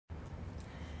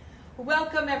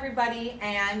Welcome everybody,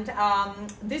 and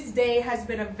this day has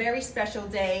been a very special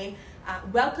day.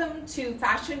 Welcome to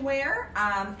FashionWear,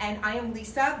 and I am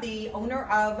Lisa, the owner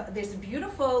of this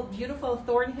beautiful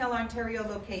Thornhill, Ontario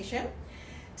location.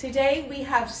 Today we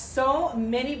have so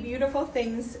many beautiful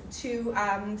things to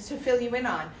fill you in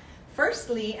on.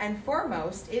 Firstly and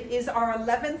foremost, it is our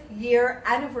 11th year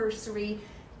anniversary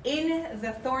in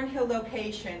the Thornhill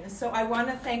location. So I want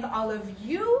to thank all of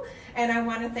you, and I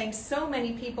want to thank so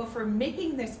many people for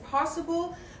making this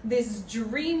possible, this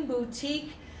dream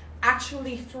boutique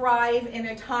actually thrive in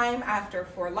a time after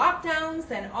 4 lockdowns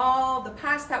and all the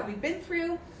past that we've been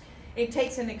through. It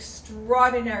takes an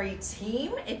extraordinary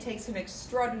team, it takes an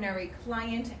extraordinary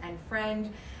client and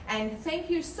friend, and thank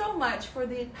you so much for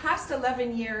the past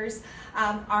 11 years.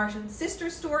 Our sister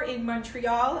store in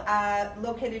Montreal,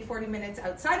 located 40 minutes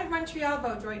outside of Montreal,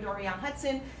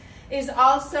 Vaudreuil-Dorion-Hudson, is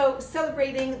also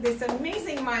celebrating this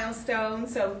amazing milestone.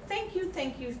 So thank you,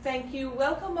 thank you, thank you.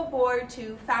 Welcome aboard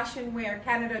to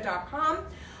FashionWearCanada.com,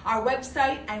 our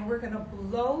website, and we're gonna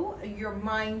blow your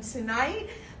mind tonight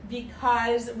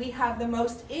because we have the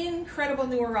most incredible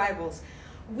new arrivals.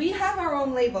 We have our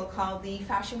own label called the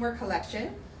FashionWear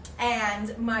Collection,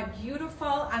 and my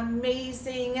beautiful,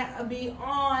 amazing,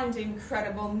 beyond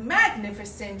incredible,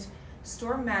 magnificent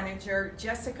store manager,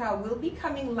 Jessica, will be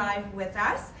coming live with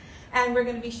us, and we're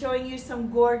going to be showing you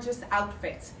some gorgeous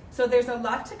outfits. So there's a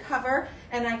lot to cover,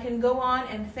 and I can go on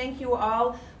and thank you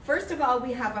all. First of all,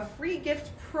 we have a free gift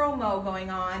promo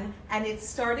going on, and it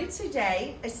started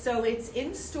today. So it's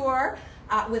in store.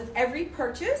 With every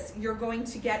purchase, you're going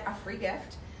to get a free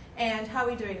gift. And how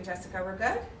are we doing, Jessica? We're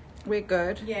good? We're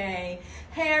good. Yay.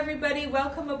 Hey everybody,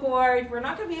 welcome aboard. We're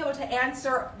not going to be able to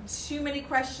answer too many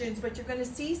questions, but you're going to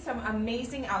see some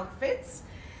amazing outfits.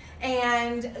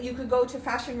 And you could go to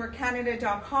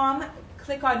FashionWearCanada.com,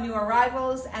 click on new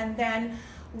arrivals, and then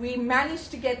we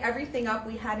managed to get everything up.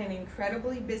 We had an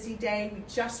incredibly busy day. We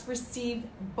just received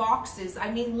boxes. I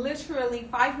mean, literally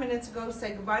 5 minutes ago,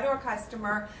 said goodbye to our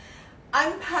customer,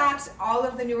 unpacked all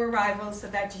of the new arrivals so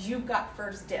that you got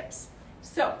first dibs.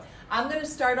 So I'm going to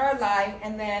start our live,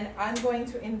 and then I'm going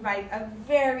to invite a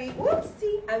very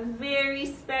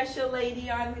special lady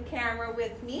on the camera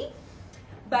with me.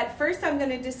 But first I'm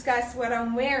going to discuss what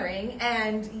I'm wearing.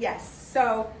 And yes,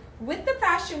 so with the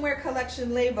FashionWear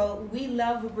Collection label, we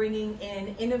love bringing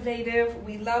in innovative,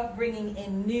 we love bringing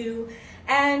in new,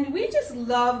 and we just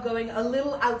love going a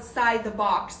little outside the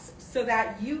box so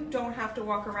that you don't have to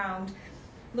walk around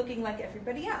looking like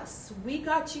everybody else. We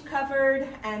got you covered,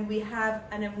 and we have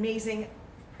an amazing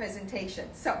presentation.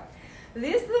 So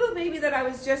this little baby that I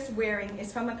was just wearing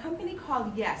is from a company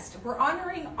called Yes. We're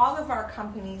honoring all of our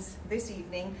companies this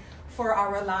evening for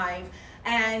our live,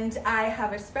 and I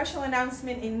have a special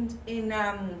announcement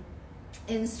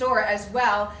in store as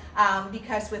well,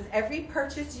 because with every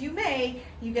purchase you make,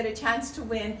 you get a chance to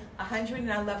win a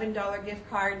 $111 gift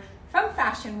card from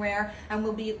FashionWear, and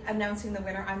we'll be announcing the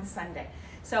winner on Sunday.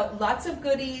 So lots of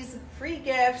goodies, free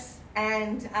gifts,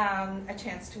 and a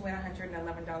chance to win a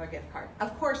 $111 gift card.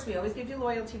 Of course, we always give you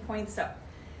loyalty points. So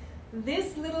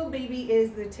this little baby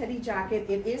is the teddy jacket.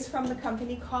 It is from the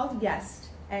company called Yes,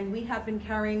 and we have been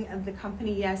carrying the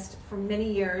company Yes for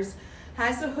many years.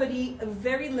 Has a hoodie,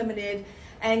 very limited.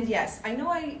 And yes, I know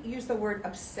I use the word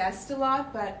obsessed a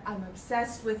lot, but I'm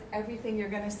obsessed with everything you're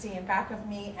going to see in back of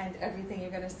me and everything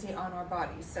you're going to see on our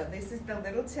bodies. So this is the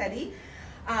little teddy.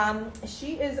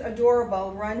 She is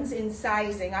adorable, runs in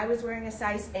sizing. I was wearing a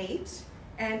size 8,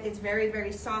 and it's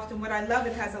very soft. And what I love,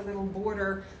 it has a little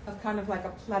border of kind of like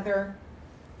a pleather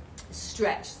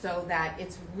stretch, so that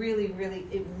it's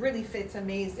it really fits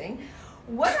amazing.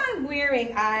 What I'm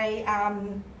wearing, I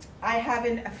have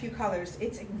in a few colors.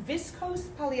 It's a viscose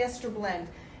polyester blend.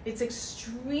 It's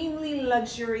extremely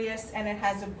luxurious, and it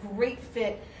has a great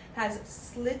fit, has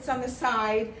slits on the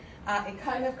side. It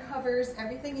kind of covers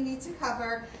everything you need to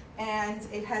cover, and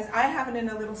it has, I have it in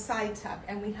a little side tuck,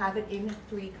 and we have it in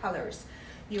 3 colors.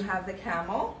 You have the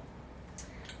camel,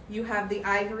 you have the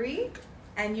ivory,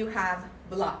 and you have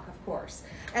black, of course.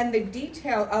 And the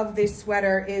detail of this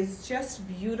sweater is just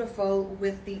beautiful,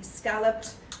 with the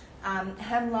scalloped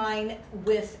hemline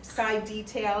with side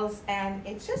details, and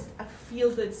it's just a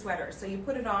feel-good sweater. So you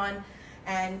put it on,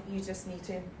 and you just need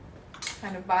to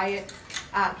kind of buy it.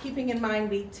 Keeping in mind,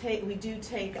 we do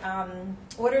take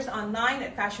orders online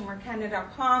at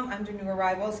FashionWearCanada.com under new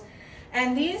arrivals.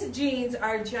 And these jeans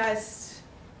are just,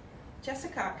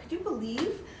 Jessica, could you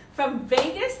believe? From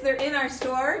Vegas, they're in our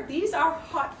store. These are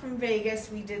hot from Vegas.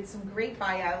 We did some great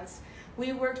buyouts.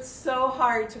 We worked so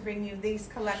hard to bring you these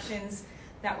collections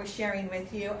that we're sharing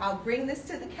with you. I'll bring this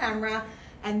to the camera,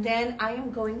 And then I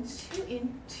am going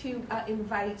to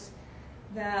invite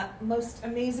the most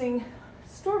amazing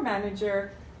store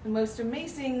manager, the most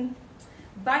amazing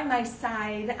by my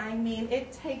side. I mean,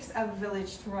 it takes a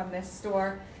village to run this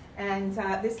store. And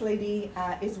this lady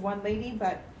is one lady,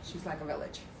 but she's like a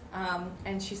village.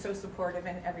 And she's so supportive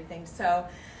and everything. So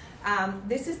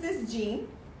this is this jean.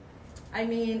 I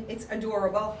mean, it's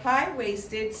adorable,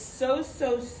 high-waisted, so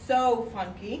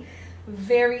funky,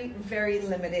 very, very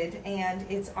limited, and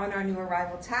it's on our new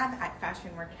arrival tab at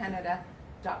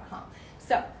FashionWearCanada.com.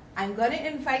 So I'm going to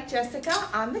invite Jessica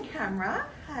on the camera.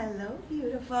 Hello,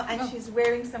 beautiful, and she's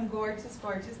wearing some gorgeous,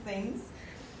 gorgeous things.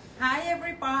 Hi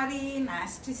everybody,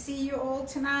 nice to see you all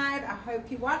tonight. I hope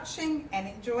you're watching and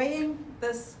enjoying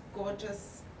this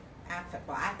gorgeous outfit.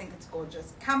 Well, I think it's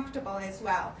gorgeous, comfortable as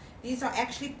well. These are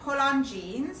actually pull-on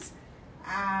jeans.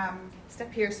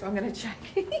 Step here, so I'm going to check.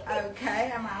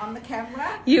 Okay, am I on the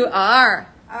camera? You are.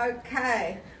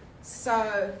 Okay,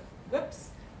 so, whoops.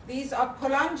 These are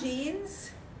pull-on jeans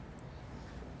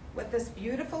with this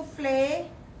beautiful flare,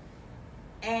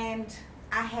 and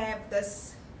I have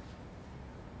this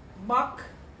mock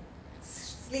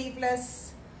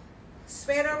sleeveless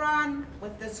sweater on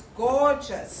with this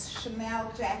gorgeous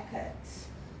Chanel jacket.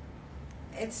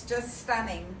 It's just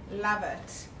stunning. Love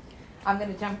it. I'm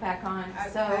going to jump back on. Okay.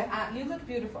 So you look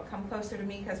beautiful. Come closer to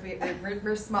me because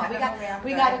we're small. We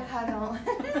we got to cuddle.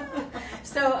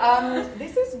 So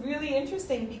this is really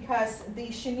interesting because the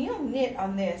chenille knit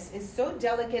on this is so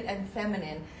delicate and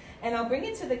feminine. And I'll bring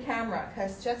it to the camera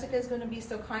because Jessica is going to be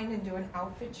so kind and do an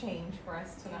outfit change for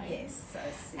us tonight. Yes. So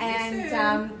see and you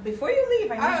soon. Before you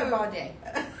leave, I need your body.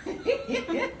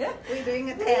 We're doing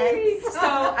a dance.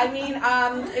 So, I mean,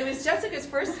 it was Jessica's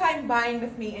first time buying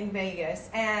with me in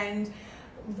Vegas. And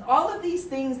all of these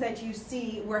things that you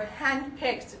see were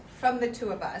handpicked from the two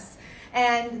of us.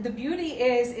 And the beauty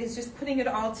is just putting it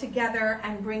all together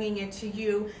and bringing it to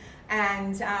you.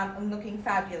 And looking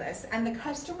fabulous. And the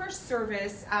customer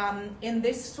service in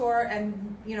this store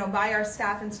and by our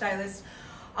staff and stylists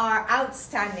are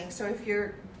outstanding. So if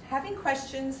you're having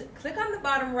questions, click on the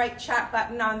bottom right chat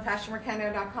button on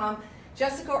FashionWearCanada.com.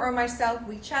 Jessica or myself,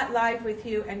 we chat live with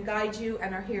you and guide you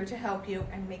and are here to help you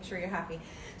and make sure you're happy.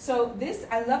 So this,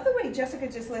 I love the way Jessica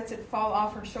just lets it fall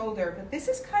off her shoulder, but this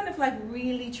is kind of like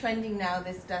really trending now,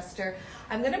 this duster.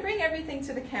 I'm going to bring everything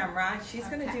to the camera. She's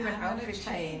going to do an outfit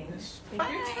change. Take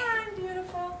your time,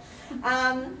 beautiful.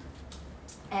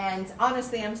 And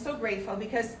honestly, I'm so grateful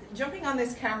because jumping on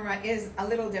this camera is a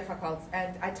little difficult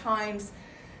and at times,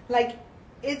 like,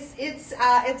 it's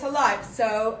a lot.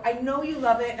 So I know you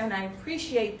love it and I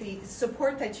appreciate the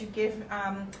support that you give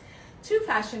to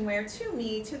FashionWear, to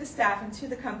me, to the staff, and to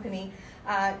the company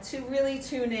to really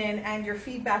tune in, and your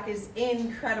feedback is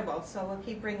incredible. So we'll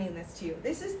keep bringing this to you.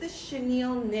 This is the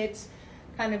chenille knit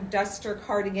kind of duster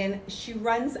cardigan. She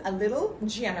runs a little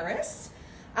generous.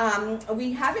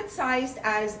 We have it sized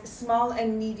as small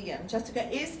and medium. Jessica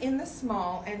is in the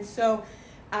small, and so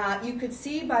you could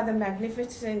see by the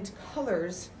magnificent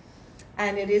colors,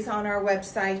 and it is on our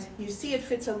website. You see it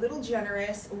fits a little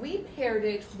generous. We paired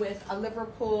it with a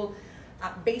Liverpool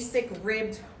basic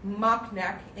ribbed mock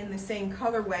neck in the same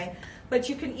colorway, but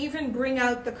you can even bring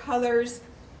out the colors,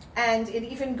 and it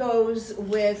even goes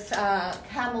with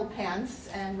camel pants,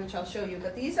 and which I'll show you.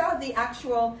 But these are the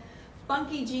actual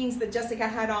funky jeans that Jessica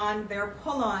had on. They're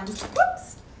pull-ons.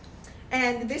 Whoops!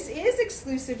 And this is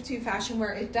exclusive to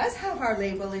FashionWear. It does have our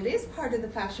label. It is part of the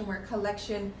FashionWear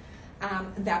collection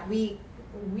that we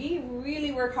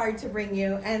really work hard to bring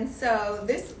you. And so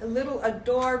this little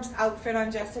adorbs outfit on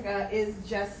Jessica is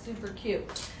just super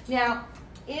cute. Now,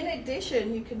 in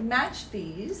addition, you can match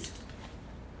these.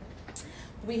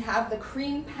 We have the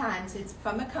cream pants. It's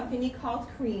from a company called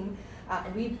Cream.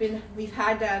 We've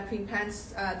had Cream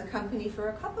Pants, the company, for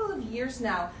a couple of years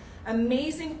now.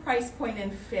 Amazing price point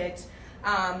and fit.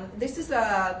 This is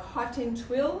a cotton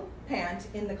twill pant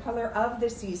in the color of the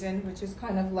season, which is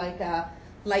kind of like a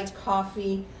light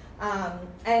coffee,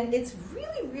 and it's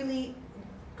really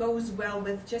goes well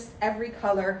with just every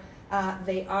color.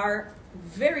 They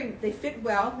fit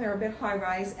well. They're a bit high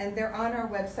rise, and they're on our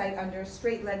website under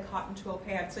straight leg cotton twill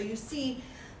pants. So you see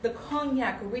the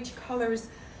cognac rich colors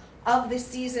of the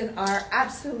season are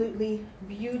absolutely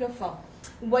beautiful.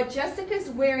 What Jessica's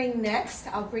wearing next,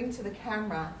 I'll bring to the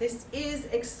camera. This is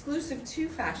exclusive to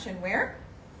FashionWear.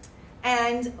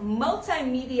 And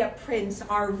multimedia prints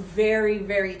are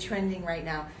very trending right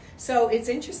now. So it's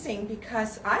interesting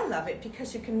because I love it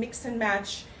because you can mix and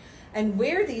match and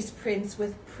wear these prints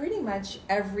with pretty much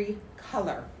every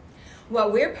color.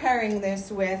 What we're pairing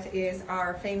this with is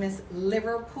our famous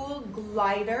Liverpool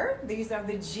glider. These are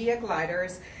the Gia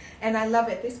gliders. And I love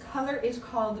it. This color is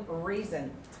called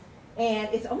Raisin. And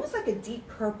it's almost like a deep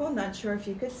purple, not sure if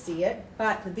you could see it,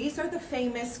 but these are the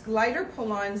famous glider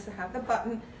pull-ons that have the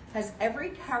button, has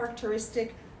every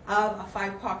characteristic of a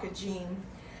 5-pocket jean.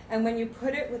 And when you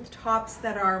put it with tops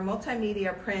that are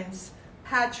multimedia prints,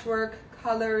 patchwork,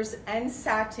 colors, and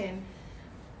satin,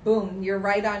 boom, you're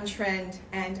right on trend.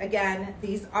 And again,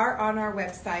 these are on our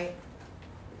website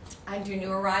under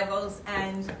new arrivals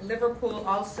and Liverpool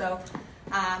also.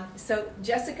 So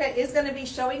Jessica is going to be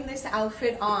showing this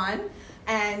outfit on,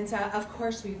 and of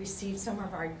course we received some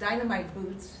of our dynamite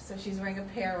boots, so she's wearing a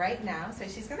pair right now, so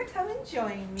she's going to come and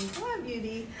join me. Come on,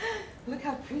 beauty. Look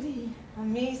how pretty.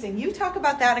 Amazing. You talk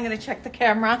about that. I'm going to check the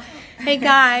camera. Hey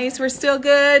guys, we're still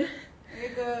good? You're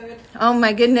good. Oh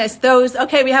my goodness. Those,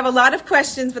 okay, we have a lot of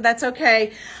questions, but that's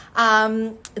okay.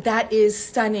 That is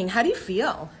stunning. How do you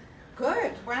feel?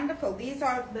 Good, wonderful. These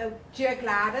are the Geo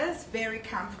Gliders, very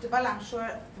comfortable. I'm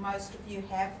sure most of you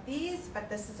have these, but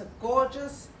this is a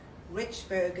gorgeous, rich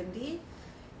burgundy.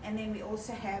 And then we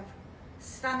also have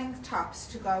stunning tops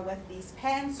to go with these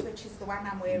pants, which is the one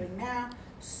I'm wearing now.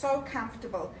 So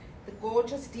comfortable. The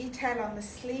gorgeous detail on the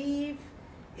sleeve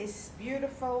is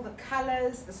beautiful. The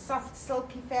colors, the soft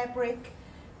silky fabric,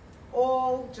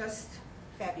 all just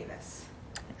fabulous.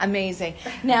 Amazing.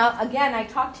 Now, again, I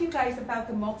talked to you guys about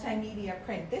the multimedia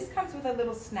print. This comes with a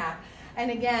little snap. And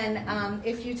again,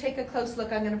 if you take a close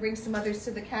look, I'm going to bring some others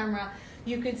to the camera.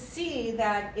 You could see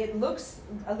that it looks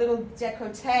a little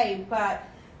décolleté, but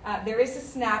there is a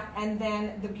snap, and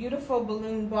then the beautiful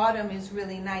balloon bottom is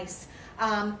really nice.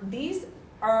 These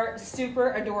are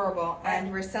super adorable,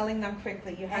 and we're selling them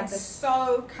quickly. You have And this,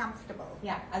 so comfortable.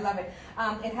 yeah, I love it.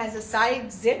 It has a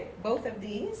side zip, both of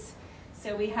these.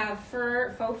 So we have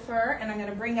fur, faux fur, and I'm going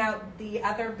to bring out the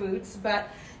other boots. But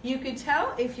you could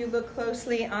tell if you look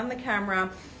closely on the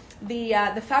camera,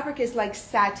 the fabric is like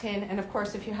satin. And of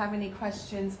course, if you have any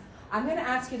questions, I'm going to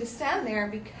ask you to stand there,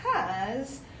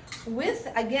 because with,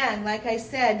 again, like I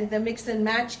said, the mix and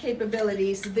match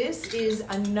capabilities, this is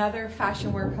another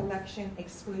Fashion Wear collection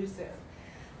exclusive.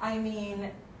 I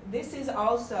mean, this is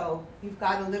also, you've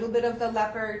got a little bit of the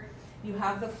leopard, you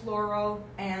have the floral,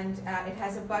 and it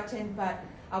has a button, but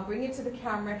I'll bring it to the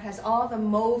camera. It has all the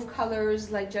mauve colors,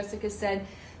 like Jessica said.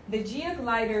 The Gia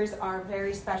gliders are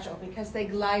very special because they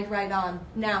glide right on.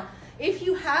 Now, if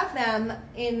you have them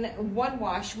in one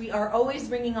wash, we are always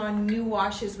bringing on new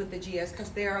washes with the Gias, because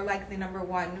they are like the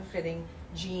 #1 fitting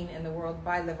jean in the world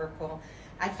by Liverpool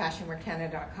at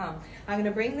FashionWearCanada.com. I'm going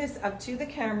to bring this up to the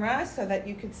camera so that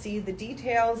you can see the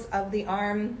details of the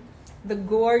arm, the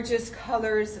gorgeous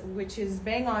colors, which is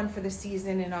bang on for the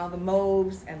season, in all the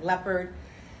mauves and leopard.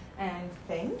 And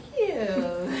thank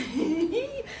you.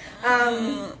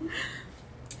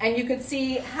 And you could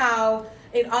see how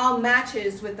it all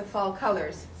matches with the fall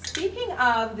colors. Speaking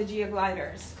of the Gia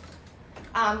gliders,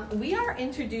 we are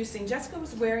introducing, Jessica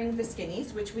was wearing the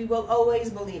skinnies, which we will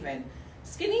always believe in.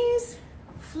 Skinnies,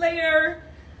 flare,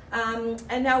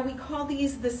 and now we call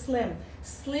these the slim.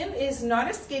 Slim is not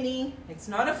a skinny, it's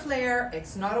not a flare,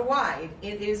 it's not a wide.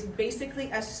 It is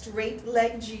basically a straight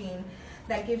leg jean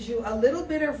that gives you a little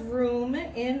bit of room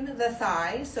in the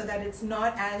thigh so that it's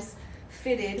not as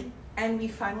fitted. And we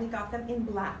finally got them in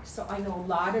black. So I know a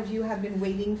lot of you have been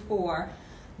waiting for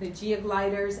the Gia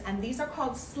gliders, and these are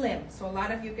called slim. So a lot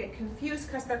of you get confused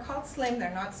because they're called slim.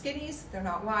 They're not skinnies, they're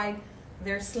not wide,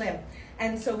 they're slim.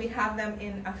 And so we have them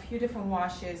in a few different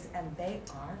washes, and they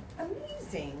are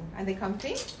amazing. Are they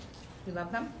comfy? You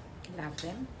love them? Love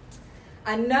them.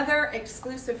 Another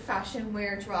exclusive Fashion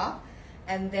Wear drop.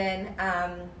 And then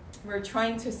we're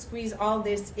trying to squeeze all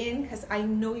this in because I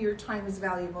know your time is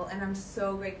valuable, and I'm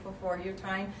so grateful for your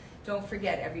time. Don't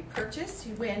forget, every purchase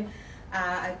you win,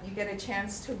 you get a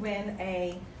chance to win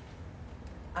a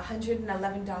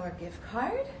 $111 gift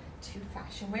card to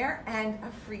Fashion Wear and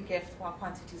a free gift while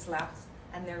quantities last,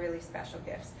 and they're really special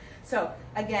gifts. So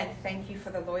again, thank you for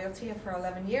the loyalty for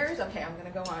 11 years. Okay, I'm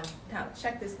going to go on. Now,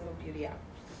 check this little beauty out.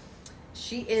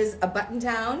 She is a button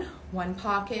down, one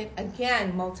pocket,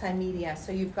 again, multimedia.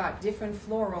 So you've got different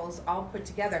florals all put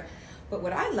together. But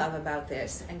what I love about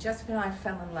this, and Jessica and I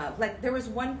fell in love, like there was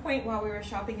one point while we were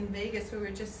shopping in Vegas, we were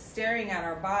just staring at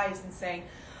our buys and saying,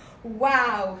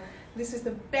 wow, this is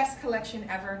the best collection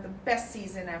ever, the best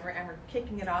season ever, and we're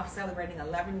kicking it off, celebrating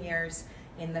 11 years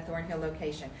in the Thornhill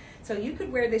location. So you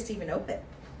could wear this even open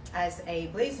as a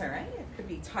blazer, right? It could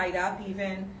be tied up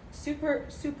even, super,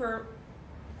 super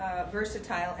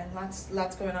versatile, and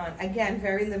lots going on. Again,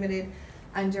 very limited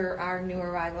under our new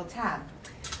arrival tab.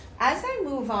 As I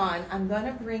move on, I'm going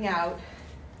to bring out,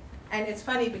 and it's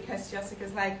funny because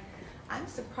Jessica's like, I'm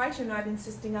surprised you're not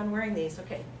insisting on wearing these.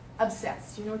 Okay,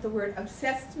 obsessed. You know what the word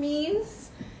obsessed means?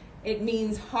 It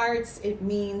means hearts. It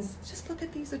means, just look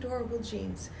at these adorable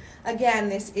jeans. Again,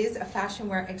 this is a Fashion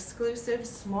Wear exclusive,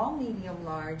 small, medium,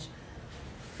 large,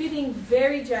 fitting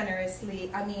very generously.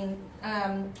 I mean,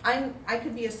 I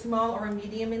could be a small or a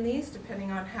medium in these,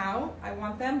 depending on how I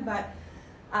want them, but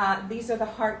these are the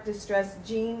heart distressed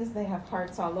jeans. They have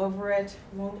hearts all over it.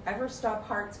 Won't ever stop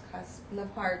hearts, because love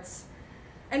hearts.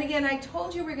 And again, I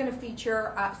told you we're going to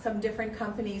feature some different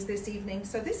companies this evening.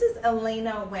 So this is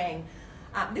Elena Wang.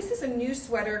 This is a new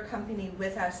sweater company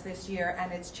with us this year,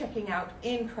 and it's checking out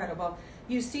incredible.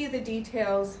 You see the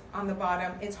details on the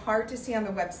bottom. It's hard to see on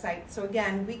the website. So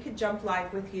again, we could jump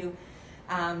live with you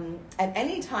at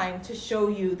any time to show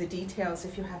you the details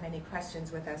if you have any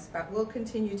questions with us. But we'll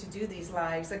continue to do these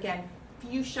lives. Again,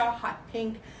 fuchsia, hot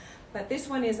pink. But this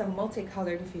one is a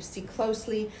multicolored if you see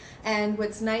closely. And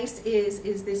what's nice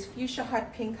is this fuchsia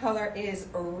hot pink color is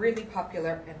really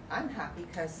popular. And I'm happy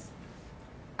because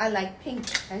I like pink,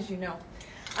 as you know.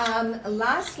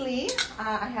 Lastly,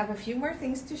 I have a few more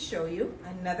things to show you.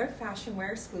 Another Fashion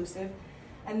Wear exclusive.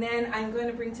 And then I'm going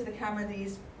to bring to the camera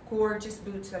these gorgeous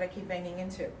boots that I keep banging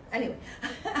into. Anyway,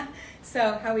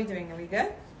 so how are we doing? Are we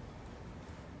good?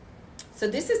 So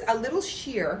this is a little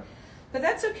sheer, but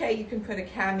that's okay. You can put a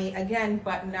cami, again,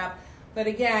 button up. But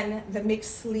again, the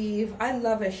mixed sleeve. I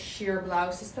love a sheer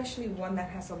blouse, especially one that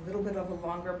has a little bit of a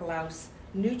longer blouse.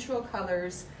 Neutral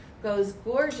colors. Goes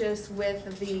gorgeous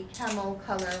with the camel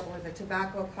color or the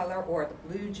tobacco color or the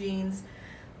blue jeans,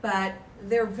 but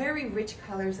they're very rich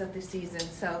colors of the season,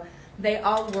 so they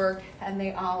all work and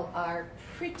they all are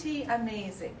pretty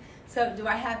amazing. So do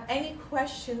I have any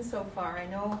questions so far? I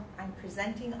know I'm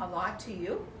presenting a lot to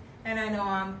you and I know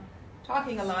I'm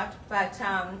talking a lot, but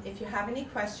if you have any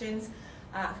questions,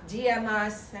 DM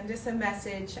us, send us a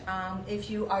message.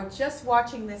 If you are just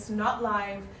watching this, not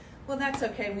live, well, that's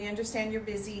okay. We understand you're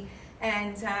busy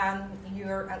and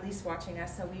you're at least watching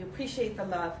us, so we appreciate the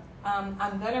love.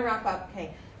 I'm going to wrap up.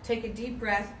 Okay, take a deep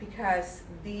breath because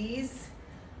these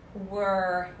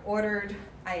were ordered.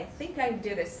 I think I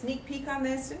did a sneak peek on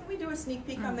this. Didn't we do a sneak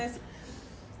peek on this?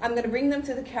 I'm going to bring them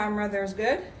to the camera. There's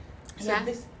good? So yeah.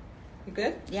 You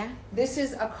good? Yeah. This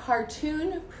is a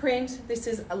cartoon print. This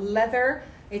is a leather.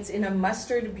 It's in a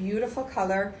mustard, beautiful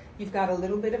color. You've got a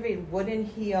little bit of a wooden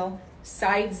heel,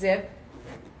 side zip,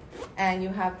 and you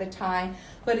have the tie.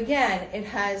 But again, it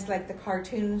has like the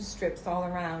cartoon strips all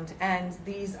around, and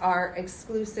these are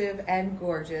exclusive and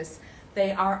gorgeous.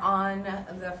 They are on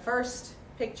the first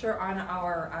picture on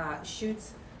our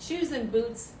shoes and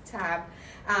boots tab.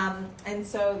 And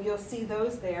so you'll see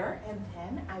those there, and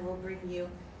then I will bring you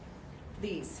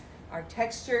these. Are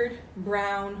textured,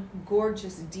 brown,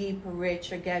 gorgeous, deep,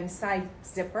 rich, again, side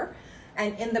zipper.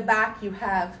 And in the back you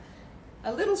have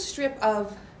a little strip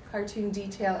of cartoon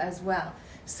detail as well.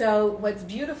 So what's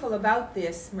beautiful about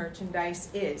this merchandise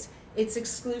is it's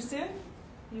exclusive.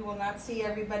 You will not see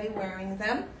everybody wearing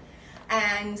them.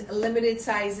 And limited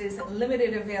sizes,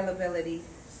 limited availability.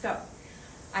 So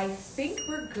I think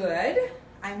we're good.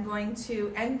 I'm going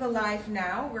to end the live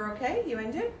now. We're okay? You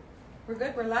ended? We're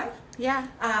good? We're live? Yeah.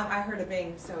 I heard a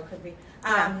bing, so it could be.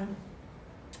 Yeah.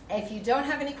 If you don't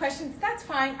have any questions, that's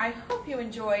fine. I hope you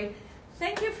enjoyed.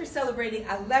 Thank you for celebrating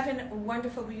 11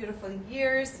 wonderful, beautiful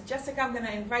years. Jessica, I'm going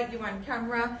to invite you on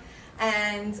camera.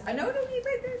 And I know it'll be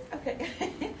right there.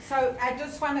 Okay. So I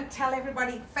just want to tell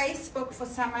everybody, Facebook for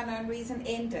some unknown reason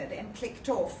ended and clicked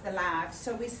off the live.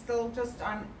 So we're still just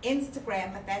on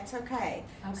Instagram, but that's okay.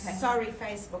 Okay. Sorry,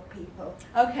 Facebook people.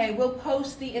 Okay, we'll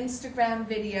post the Instagram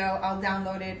video. I'll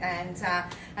download it, and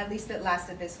at least it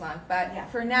lasted this long. But Yeah.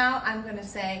 for now,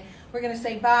 we're going to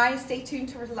say bye. Stay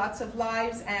tuned for lots of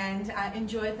lives, and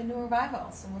enjoy the new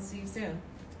arrivals. And we'll see you soon.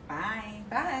 Bye.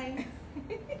 Bye.